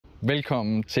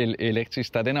Velkommen til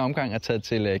Elektrisk, der denne omgang er taget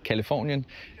til Californien,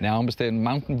 nærmere bestemt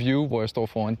Mountain View, hvor jeg står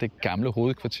foran det gamle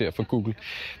hovedkvarter for Google.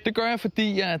 Det gør jeg,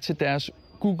 fordi jeg er til deres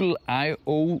Google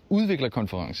I.O.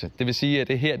 udviklerkonference. Det vil sige, at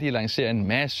det er her, de lancerer en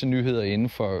masse nyheder inden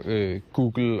for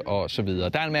Google og så videre.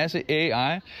 Der er en masse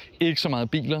AI, ikke så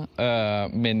meget biler,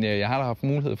 men jeg har da haft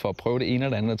mulighed for at prøve det ene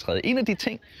eller andet og tredje. En af de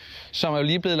ting, som er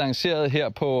lige blevet lanceret her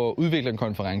på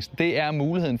udviklerkonferencen, det er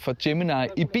muligheden for Gemini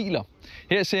i biler.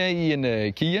 Her ser I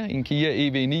en Kia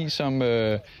EV9, som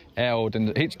er jo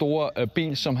den helt store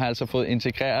bil, som har altså fået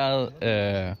integreret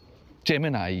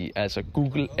Gemini i, altså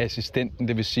Google-assistenten,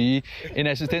 det vil sige en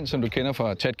assistent, som du kender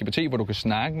fra ChatGPT, hvor du kan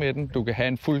snakke med den, du kan have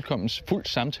en fuld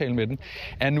samtale med den,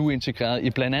 er nu integreret i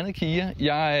blandt andet Kia.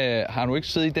 Jeg har nu ikke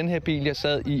siddet i den her bil, jeg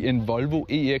sad i en Volvo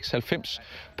EX90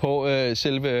 på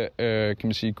selve kan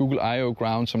man sige, Google I.O.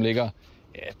 Ground, som ligger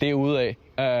derude af,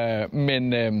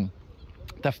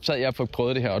 der sad jeg og fik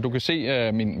prøvet det her, og du kan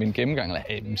se min gennemgang,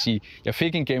 eller jeg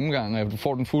fik en gennemgang, og du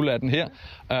får den fulde af den her,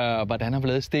 og hvordan har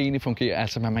det egentlig fungerer,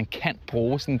 altså hvad man kan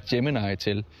bruge sådan en Gemini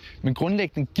til. Men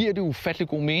grundlæggende giver det ufattelig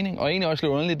god mening, og egentlig også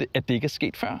lidt underligt, at det ikke er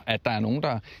sket før, at der er nogen,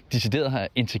 der decideret har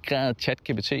integreret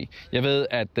ChatGPT. Jeg ved,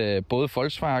 at både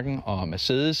Volkswagen og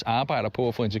Mercedes arbejder på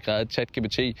at få integreret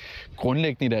ChatGPT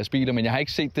grundlæggende i deres biler, men jeg har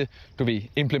ikke set det,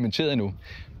 implementeret endnu.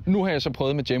 Nu har jeg så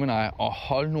prøvet med Gemini, og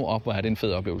hold nu op, hvor er det en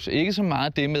fed oplevelse. Ikke så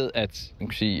meget det med, at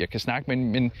jeg kan snakke med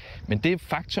den, men det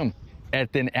faktum,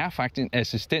 at den er faktisk en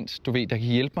assistent, der kan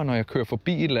hjælpe mig, når jeg kører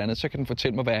forbi et eller andet, så kan den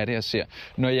fortælle mig, hvad er det, jeg ser.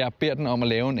 Når jeg beder den om at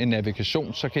lave en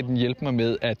navigation, så kan den hjælpe mig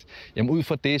med, at ud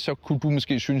fra det, så kunne du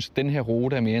måske synes, at den her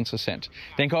rute er mere interessant.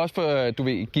 Den kan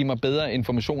også give mig bedre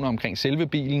informationer omkring selve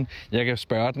bilen. Jeg kan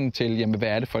spørge den til, hvad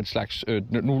er det for et slags,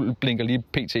 nu blinker lige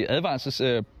PT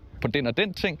advarsels på den og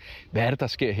den ting. Hvad er det, der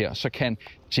sker her? Så kan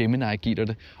Gemini give dig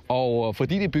det. Og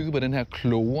fordi det er bygget på den her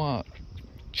klogere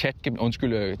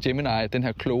Gemini, den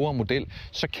her klogere model,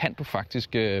 så kan du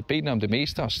faktisk bede den om det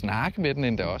meste og snakke med den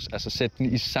endda også. Altså sætte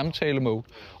den i samtale-mode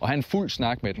og have en fuld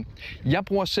snak med den. Jeg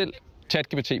bruger selv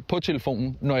ChatGPT på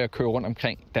telefonen, når jeg kører rundt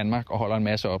omkring Danmark og holder en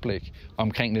masse oplæg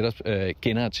omkring netop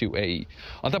generativ AI.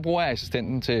 Og der bruger jeg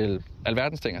assistenten til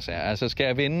alverdens ting og sager. Altså skal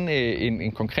jeg vinde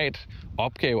en konkret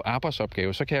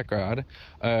arbejdsopgave, så kan jeg gøre det.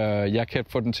 Jeg kan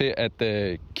få den til at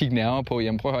kigge nærmere på,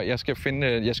 prøv at høre,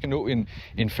 jeg skal nå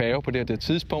en færge på det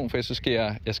tidspunkt, for så skal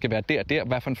jeg skal være der.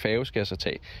 Hvad for en færge skal jeg så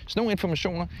tage? Så nogle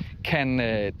informationer kan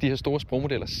de her store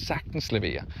sprogmodeller sagtens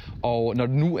levere. Og når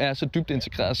det nu er så dybt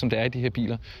integreret, som det er i de her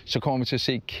biler, så kommer vi til at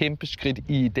se et kæmpe skridt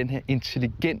i den her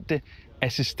intelligente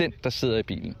assistent, der sidder i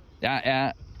bilen. Jeg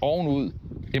er ovenud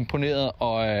imponeret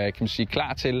og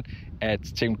klar til, at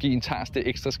teknologien tager det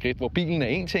ekstra skridt, hvor bilen er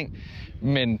en ting,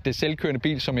 men det selvkørende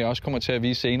bil, som jeg også kommer til at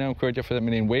vise senere, kørte jeg for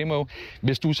med en Waymo.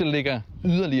 Hvis du så lægger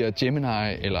yderligere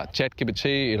Gemini eller ChatGPT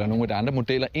eller nogle af de andre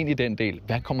modeller ind i den del,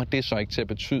 hvad kommer det så ikke til at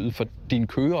betyde for din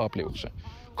køreoplevelse?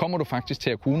 Kommer du faktisk til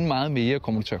at kunne meget mere?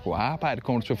 Kommer du til at kunne arbejde?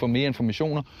 Kommer du til at få mere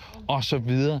informationer? Og så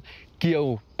videre. Giver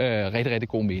jo rigtig, rigtig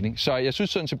god mening. Så jeg synes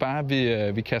sådan set bare,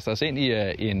 at vi kaster os ind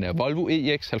i en Volvo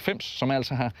EX90, som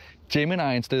altså har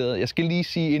Gemini installeret. Jeg skal lige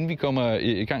sige, inden vi kommer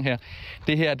i gang her,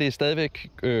 det her det er stadigvæk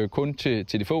kun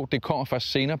til de få. Det kommer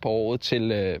først senere på året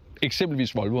til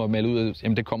eksempelvis Volvo og melde ud,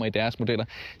 at det kommer i deres modeller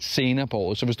senere på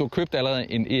året. Så hvis du har købt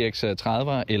allerede en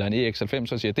EX30 eller en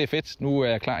EX90 og siger, det er fedt, nu er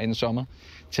jeg klar inden sommer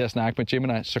til at snakke med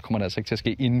Gemini, så kommer det altså ikke til at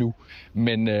ske endnu.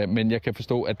 Men jeg kan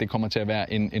forstå, at det kommer til at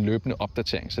være en løbende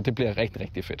opdatering, så det bliver rigtig,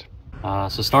 rigtig fedt.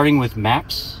 So starting with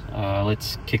maps,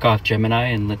 let's kick off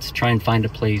Gemini and let's try and find a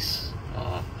place,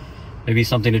 maybe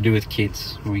something to do with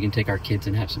kids, where we can take our kids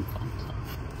and have some fun. So.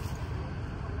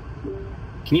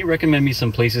 Can you recommend me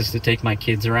some places to take my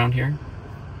kids around here?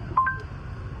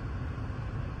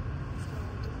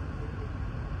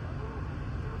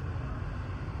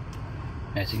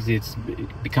 As you see,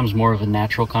 it becomes more of a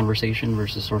natural conversation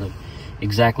versus sort of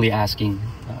exactly asking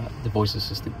the voice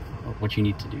assistant what you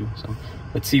need to do. So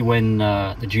let's see when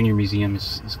the Junior Museum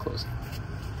is closing.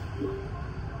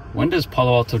 When does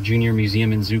Palo Alto Junior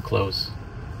Museum and Zoo close?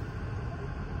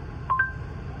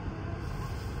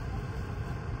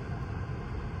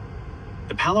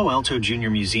 The Palo Alto Junior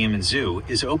Museum and Zoo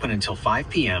is open until 5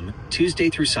 p.m. Tuesday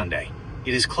through Sunday.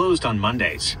 It is closed on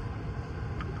Mondays.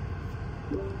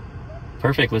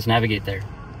 Perfect, let's navigate there.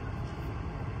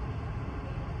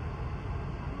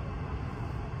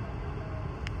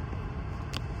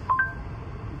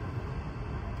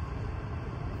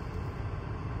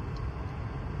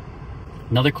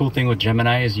 Another cool thing with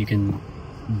Gemini is you can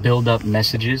build up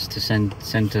messages to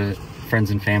send to friends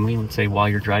and family, let's say while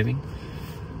you're driving.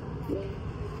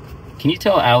 Can you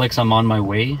tell Alex I'm on my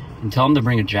way and tell him to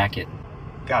bring a jacket?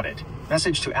 Got it.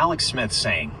 Message to Alex Smith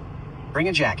saying, Bring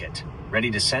a jacket.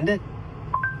 Ready to send it?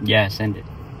 Yeah, send it.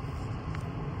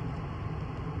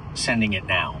 Sending it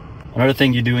now. Another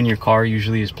thing you do in your car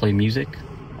usually is play music.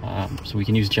 So we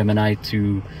can use Gemini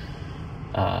to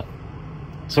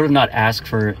sort of not ask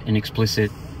for an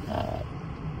explicit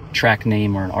track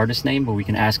name or an artist name, but we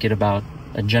can ask it about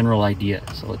a general idea.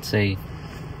 So let's say,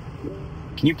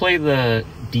 can you play the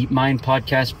DeepMind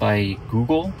podcast by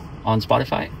Google on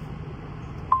Spotify?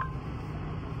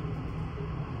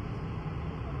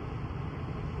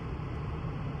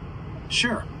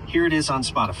 Sure, here it is on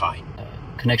Spotify.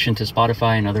 Connection to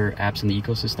Spotify and other apps in the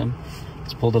ecosystem.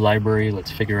 Let's pull the library,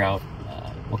 let's figure out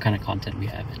what kind of content we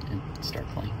have and start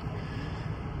playing.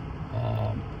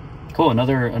 Cool,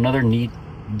 another neat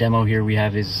demo here we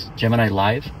have is Gemini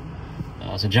Live.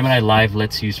 So Gemini Live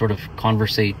lets you sort of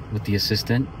conversate with the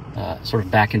assistant, sort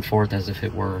of back and forth as if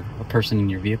it were a person in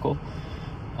your vehicle.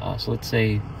 So let's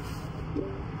say,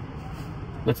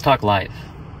 let's talk live.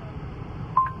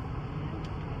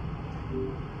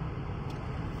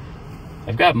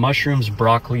 I've got mushrooms,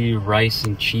 broccoli, rice,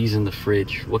 and cheese in the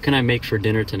fridge. What can I make for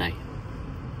dinner tonight?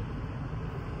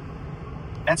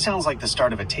 That sounds like the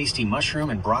start of a tasty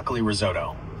mushroom and broccoli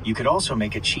risotto. You could also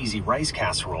make a cheesy rice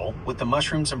casserole with the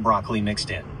mushrooms and broccoli mixed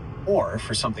in. Or,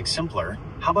 for something simpler,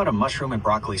 how about a mushroom and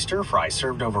broccoli stir fry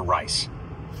served over rice?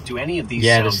 Do any of these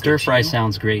sound the stir fry good to you?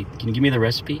 sounds great. Can you give me the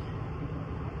recipe?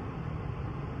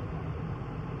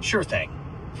 Sure thing.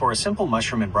 For a simple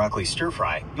mushroom and broccoli stir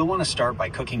fry, you'll want to start by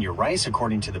cooking your rice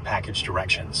according to the package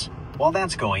directions. While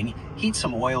that's going, heat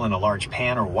some oil in a large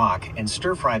pan or wok and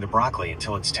stir fry the broccoli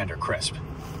until it's tender crisp.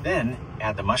 Then,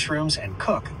 add the mushrooms and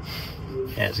cook.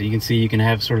 Yeah, so you can see you can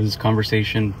have sort of this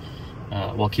conversation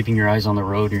while keeping your eyes on the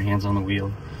road, your hands on the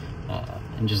wheel,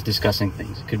 and just discussing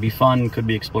things. It could be fun, could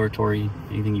be exploratory,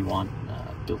 anything you want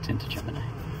built into Gemini.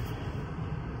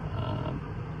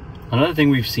 Another thing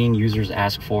we've seen users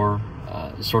ask for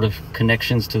is sort of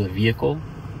connections to the vehicle.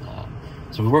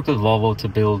 So we worked with Volvo to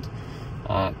build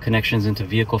connections into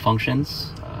vehicle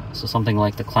functions. So something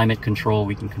like the climate control,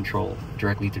 we can control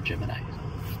directly through Gemini.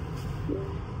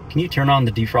 Can you turn on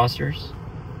the defrosters?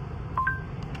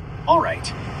 All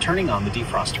right, turning on the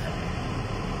defroster.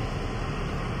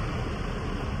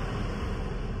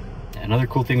 Another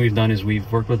cool thing we've done is we've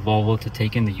worked with Volvo to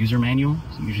take in the user manual,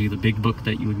 so usually the big book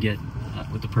that you would get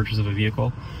with the purchase of a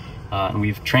vehicle. And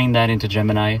we've trained that into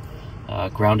Gemini,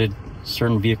 grounded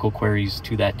certain vehicle queries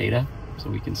to that data. So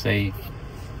we can say,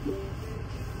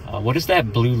 what does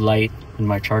that blue light in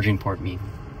my charging port mean?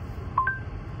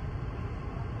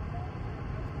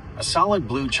 A solid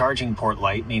blue charging port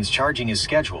light means charging is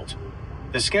scheduled.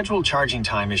 The scheduled charging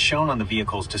time is shown on the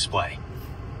vehicle's display.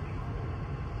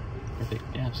 Perfect.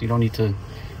 Yeah, so you don't need to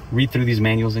read through these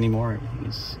manuals anymore.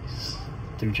 It's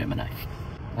through Gemini.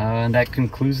 And that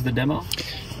concludes the demo.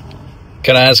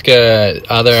 Can I ask,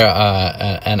 are there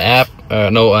an app?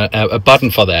 A button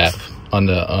for the app on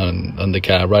the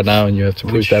car right now, and you have to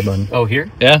push that button. Oh, here?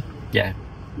 Yeah. Yeah.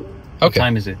 Okay. What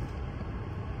time is it?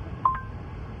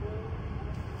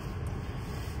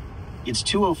 It's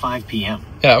 2:05 p.m.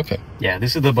 Yeah. Okay. Yeah,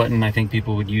 this is the button I think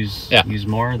people would use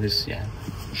more. This, yeah.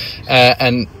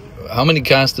 And how many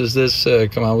cars does this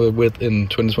come out with in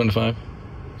 2025?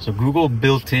 So Google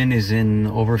built-in is in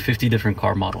over 50 different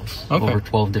car models, over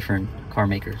 12 different car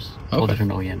makers, 12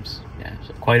 different OEMs. Yeah,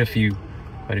 so quite a few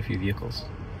vehicles.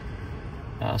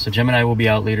 So Gemini will be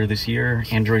out later this year.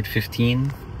 Android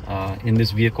 15 in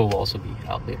this vehicle will also be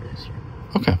out later this year.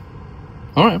 Okay.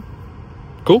 All right.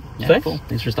 Cool. Yeah, Thanks. cool.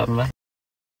 Thanks for stopping by.